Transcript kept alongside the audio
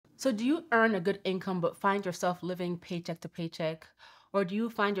So, do you earn a good income but find yourself living paycheck to paycheck? Or do you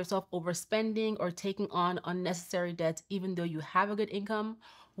find yourself overspending or taking on unnecessary debts even though you have a good income?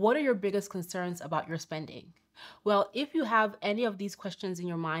 What are your biggest concerns about your spending? Well, if you have any of these questions in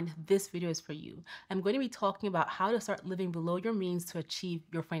your mind, this video is for you. I'm going to be talking about how to start living below your means to achieve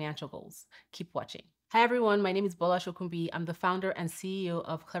your financial goals. Keep watching. Hi everyone, my name is Bola Shokumbi. I'm the founder and CEO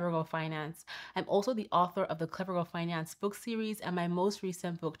of Clever Girl Finance. I'm also the author of the Clever Girl Finance book series and my most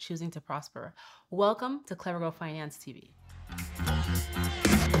recent book, Choosing to Prosper. Welcome to Clever Girl Finance TV.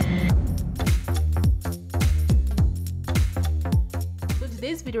 So in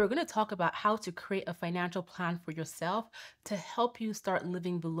today's video, we're going to talk about how to create a financial plan for yourself to help you start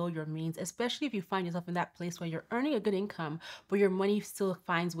living below your means, especially if you find yourself in that place where you're earning a good income, but your money still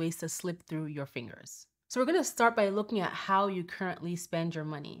finds ways to slip through your fingers. So we're going to start by looking at how you currently spend your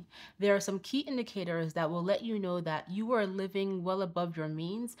money. There are some key indicators that will let you know that you are living well above your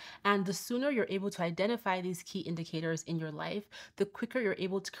means. And the sooner you're able to identify these key indicators in your life, the quicker you're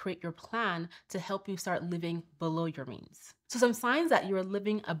able to create your plan to help you start living below your means. So some signs that you are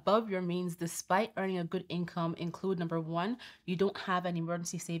living above your means despite earning a good income include: number one, you don't have an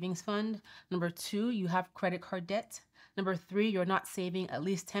emergency savings fund. Number two, you have credit card debt. Number three, you're not saving at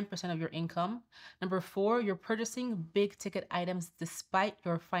least 10% of your income. Number four, you're purchasing big ticket items despite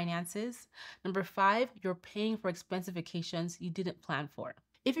your finances. Number five, you're paying for expensive vacations you didn't plan for.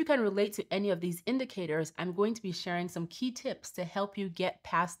 If you can relate to any of these indicators, I'm going to be sharing some key tips to help you get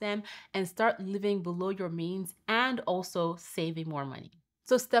past them and start living below your means and also saving more money.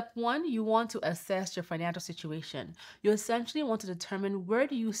 So step one, you want to assess your financial situation. You essentially want to determine, where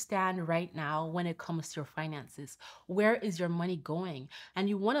do you stand right now when it comes to your finances? Where is your money going? And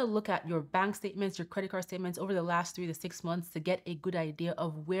you want to look at your bank statements, your credit card statements over the last 3 to 6 months to get a good idea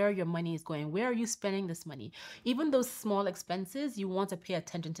of where your money is going. Where are you spending this money? Even those small expenses, you want to pay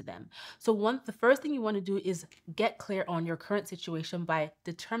attention to them. So the first thing you want to do is get clear on your current situation by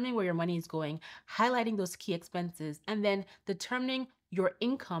determining where your money is going, highlighting those key expenses, and then determining your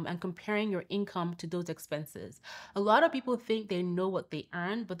income and comparing your income to those expenses. A lot of people think they know what they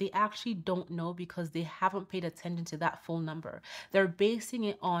earn, but they actually don't know because they haven't paid attention to that full number. They're basing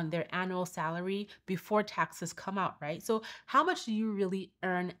it on their annual salary before taxes come out, right? So how much do you really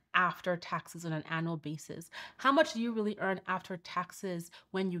earn after taxes on an annual basis? How much do you really earn after taxes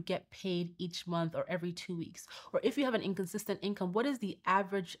when you get paid each month or every 2 weeks? Or if you have an inconsistent income, what is the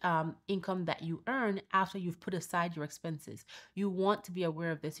average income that you earn after you've put aside your expenses? You want to be aware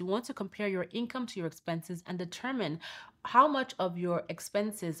of this. You want to compare your income to your expenses and determine how much of your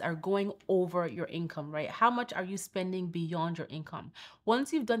expenses are going over your income, right? How much are you spending beyond your income?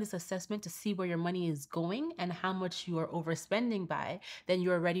 Once you've done this assessment to see where your money is going and how much you are overspending by, then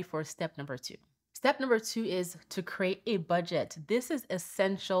you're ready for step number two. Step number two is to create a budget. This is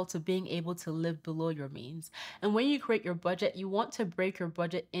essential to being able to live below your means. And when you create your budget, you want to break your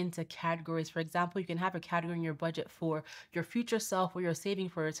budget into categories. For example, you can have a category in your budget for your future self, where you're saving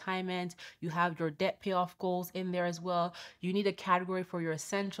for retirement. You have your debt payoff goals in there as well. You need a category for your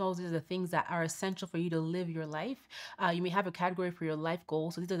essentials. These are the things that are essential for you to live your life. You may have a category for your life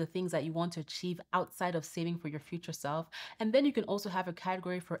goals. So these are the things that you want to achieve outside of saving for your future self. And then you can also have a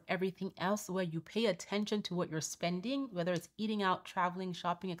category for everything else, where you pay attention to what you're spending, whether it's eating out, traveling,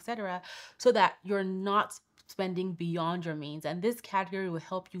 shopping, etc., so that you're not spending beyond your means. And this category will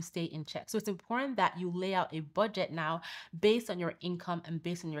help you stay in check. So it's important that you lay out a budget now based on your income and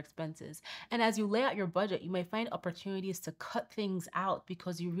based on your expenses. And as you lay out your budget, you may find opportunities to cut things out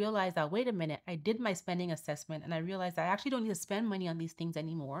because you realize that, wait a minute, I did my spending assessment and I realized I actually don't need to spend money on these things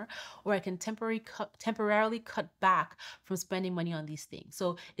anymore, or I can temporarily cut back from spending money on these things.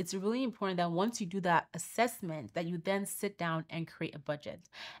 So it's really important that once you do that assessment, that you then sit down and create a budget.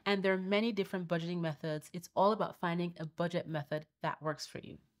 And there are many different budgeting methods. It's all about finding a budget method that works for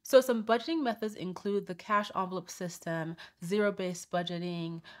you. So some budgeting methods include the cash envelope system, zero-based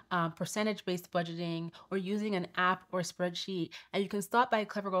budgeting, percentage-based budgeting, or using an app or spreadsheet. And you can stop by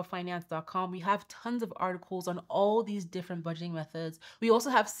clevergirlfinance.com. We have tons of articles on all these different budgeting methods. We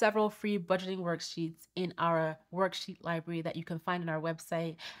also have several free budgeting worksheets in our worksheet library that you can find on our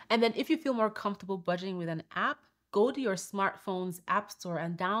website. And then if you feel more comfortable budgeting with an app, go to your smartphone's app store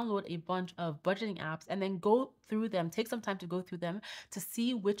and download a bunch of budgeting apps, and then go through them. Take some time to go through them to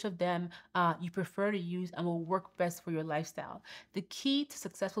see which of them you prefer to use and will work best for your lifestyle. The key to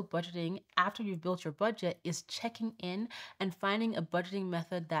successful budgeting after you've built your budget is checking in and finding a budgeting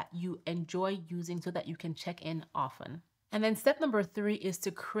method that you enjoy using so that you can check in often. And then step number three is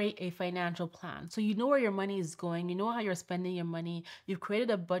to create a financial plan. So you know where your money is going, you know how you're spending your money, you've created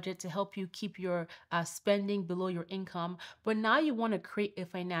a budget to help you keep your spending below your income. But now you want to create a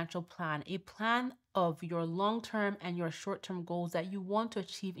plan of your long term and your short term goals that you want to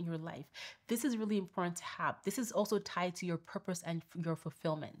achieve in your life. This is really important to have. This is also tied to your purpose and your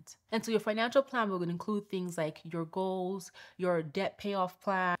fulfillment. And so your financial plan will include things like your goals, your debt payoff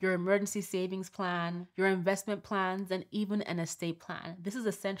plan, your emergency savings plan, your investment plans, and even an estate plan. This is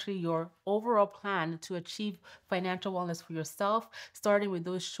essentially your overall plan to achieve financial wellness for yourself, starting with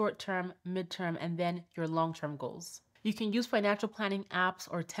those short term, mid-term, and then your long term goals. You can use financial planning apps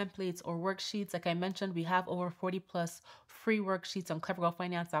or templates or worksheets. Like I mentioned, we have over 40 plus free worksheets on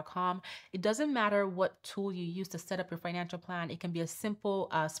clevergirlfinance.com. It doesn't matter what tool you use to set up your financial plan. It can be a simple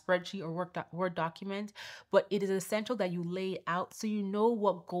spreadsheet or Word document, but it is essential that you lay it out so you know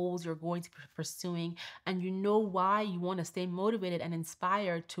what goals you're going to be pursuing and you know why you want to stay motivated and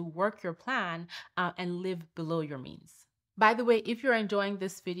inspired to work your plan and live below your means. By the way, if you're enjoying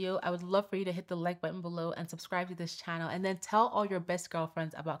this video, I would love for you to hit the like button below and subscribe to this channel, and then tell all your best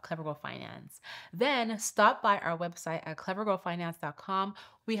girlfriends about Clever Girl Finance. Then stop by our website at clevergirlfinance.com.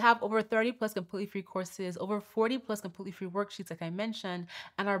 We have over 30 plus completely free courses, over 40 plus completely free worksheets, like I mentioned,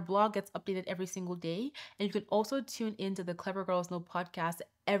 and our blog gets updated every single day. And you can also tune into the Clever Girls Know podcast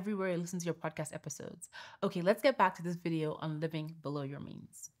everywhere you listen to your podcast episodes. Okay, let's get back to this video on living below your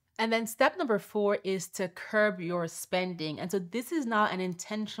means. And then step number four is to curb your spending. And so this is now an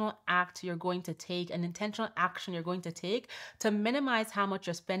intentional act you're going to take, an intentional action you're going to take to minimize how much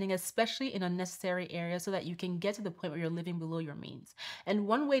you're spending, especially in unnecessary areas, so that you can get to the point where you're living below your means. And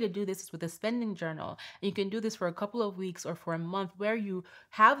one way to do this is with a spending journal. And you can do this for a couple of weeks or for a month, where you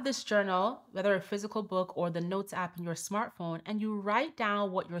have this journal, whether a physical book or the notes app in your smartphone, and you write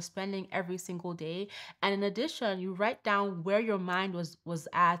down what you're spending every single day. And in addition, you write down where your mind was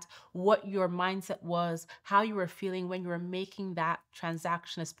at, what your mindset was, how you were feeling when you were making that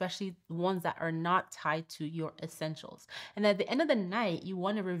transaction, especially ones that are not tied to your essentials. And at the end of the night, you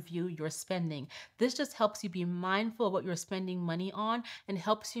want to review your spending. This just helps you be mindful of what you're spending money on and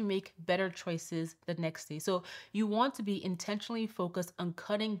helps you make better choices the next day. So you want to be intentionally focused on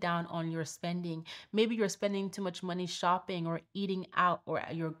cutting down on your spending. Maybe you're spending too much money shopping or eating out or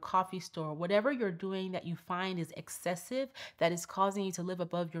at your coffee store, whatever you're doing that you find is excessive, that is causing you to live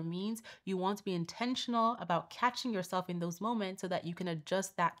above your means. You want to be intentional about catching yourself in those moments so that you can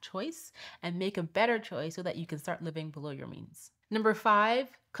adjust that choice and make a better choice so that you can start living below your means. Number five,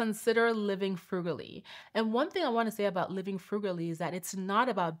 consider living frugally. And one thing I want to say about living frugally is that it's not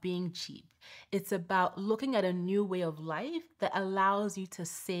about being cheap. It's about looking at a new way of life that allows you to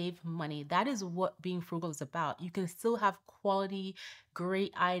save money. That is what being frugal is about. You can still have quality,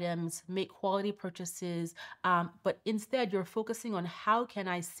 great items, make quality purchases, but instead you're focusing on how can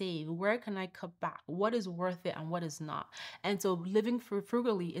I save? Where can I cut back? What is worth it and what is not? And so living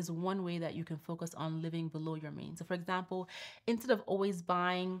frugally is one way that you can focus on living below your means. So for example, instead of always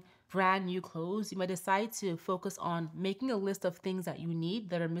buying brand new clothes, you might decide to focus on making a list of things that you need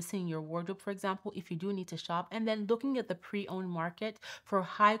that are missing in your wardrobe, for example, if you do need to shop, and then looking at the pre-owned market for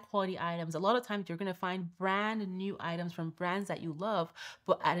high quality items. A lot of times you're going to find brand new items from brands that you love,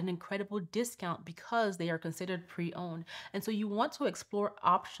 but at an incredible discount because they are considered pre-owned. And so you want to explore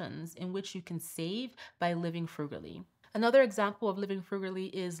options in which you can save by living frugally. Another example of living frugally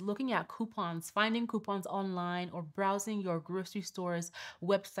is looking at coupons, finding coupons online, or browsing your grocery store's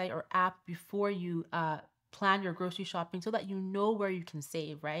website or app before you plan your grocery shopping so that you know where you can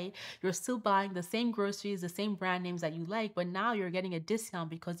save, right? You're still buying the same groceries, the same brand names that you like, but now you're getting a discount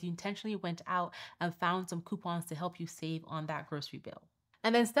because you intentionally went out and found some coupons to help you save on that grocery bill.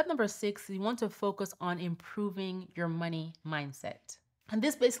 And then step number six, you want to focus on improving your money mindset. And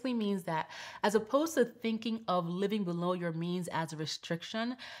this basically means that as opposed to thinking of living below your means as a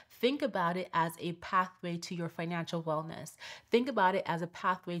restriction, think about it as a pathway to your financial wellness. Think about it as a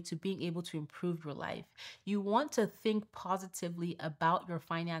pathway to being able to improve your life. You want to think positively about your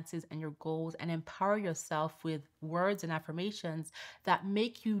finances and your goals and empower yourself with words and affirmations that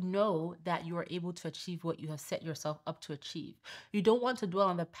make you know that you are able to achieve what you have set yourself up to achieve. You don't want to dwell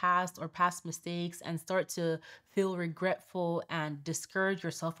on the past or past mistakes and start to feel regretful and discourage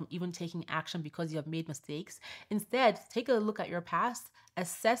yourself from even taking action because you have made mistakes. Instead, take a look at your past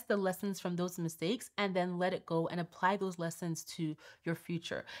assess the lessons from those mistakes, and then let it go and apply those lessons to your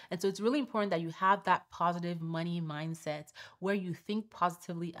future. And so it's really important that you have that positive money mindset where you think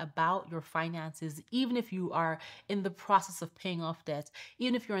positively about your finances, even if you are in the process of paying off debt,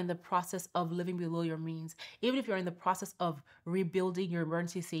 even if you're in the process of living below your means, even if you're in the process of rebuilding your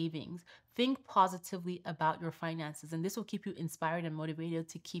emergency savings. Think positively about your finances, and this will keep you inspired and motivated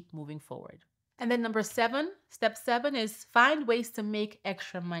to keep moving forward. And then number seven, step seven is find ways to make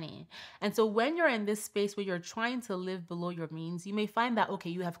extra money. And so when you're in this space where you're trying to live below your means, you may find that, okay,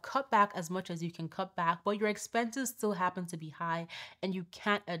 you have cut back as much as you can cut back, but your expenses still happen to be high and you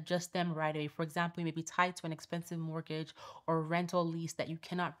can't adjust them right away. For example, you may be tied to an expensive mortgage or rental lease that you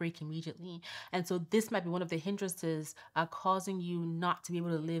cannot break immediately. And so this might be one of the hindrances causing you not to be able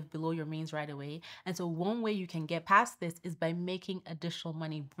to live below your means right away. And so one way you can get past this is by making additional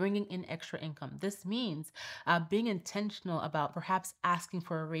money, bringing in extra income. This means being intentional about perhaps asking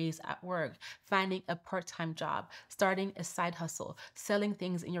for a raise at work, finding a part-time job, starting a side hustle, selling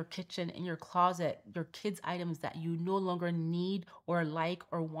things in your kitchen, in your closet, your kids' items that you no longer need or like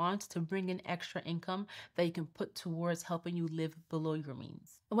or want to bring in extra income that you can put towards helping you live below your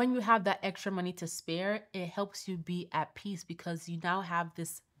means. When you have that extra money to spare, it helps you be at peace because you now have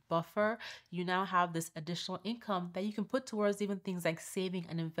this buffer, you now have this additional income that you can put towards even things like saving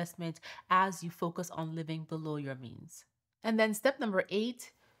and investment as you focus on living below your means. And then step number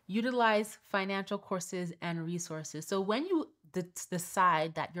 8, utilize financial courses and resources. So when you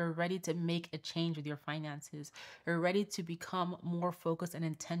decide that you're ready to make a change with your finances, you're ready to become more focused and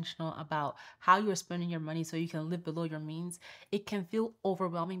intentional about how you're spending your money so you can live below your means, it can feel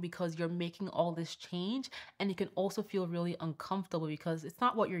overwhelming because you're making all this change, and it can also feel really uncomfortable because it's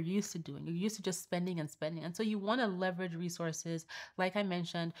not what you're used to doing. You're used to just spending and spending. And so you want to leverage resources. Like I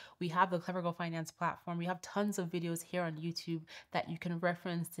mentioned, we have the Clever Girl Finance platform. We have tons of videos here on YouTube that you can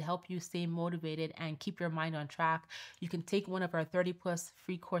reference to help you stay motivated and keep your mind on track. You can take one of our 30 plus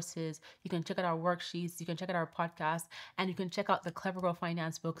free courses. You can check out our worksheets. You can check out our podcast, and you can check out the Clever Girl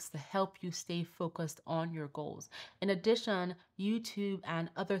Finance books to help you stay focused on your goals. In addition, YouTube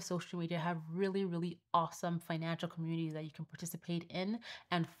and other social media have really, really awesome financial communities that you can participate in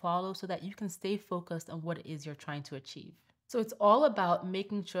and follow so that you can stay focused on what it is you're trying to achieve. So it's all about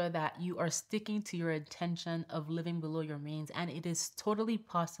making sure that you are sticking to your intention of living below your means. And it is totally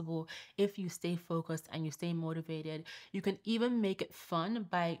possible if you stay focused and you stay motivated. You can even make it fun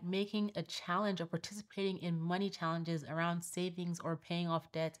by making a challenge or participating in money challenges around savings or paying off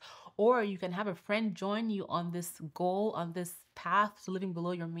debt. Or you can have a friend join you on this goal, on this path to living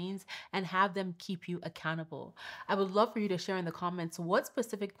below your means, and have them keep you accountable. I would love for you to share in the comments what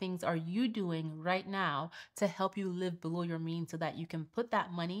specific things are you doing right now to help you live below your means so that you can put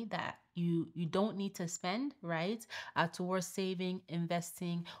that money that you don't need to spend, right, towards saving,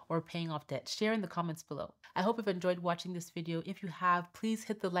 investing, or paying off debt. Share in the comments below. I hope you've enjoyed watching this video. If you have, please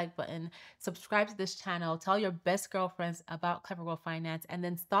hit the like button, subscribe to this channel, tell your best girlfriends about Clever Girl Finance, and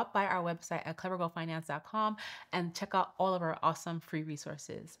then stop by our website at clevergirlfinance.com and check out all of our awesome free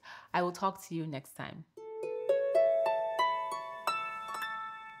resources. I will talk to you next time.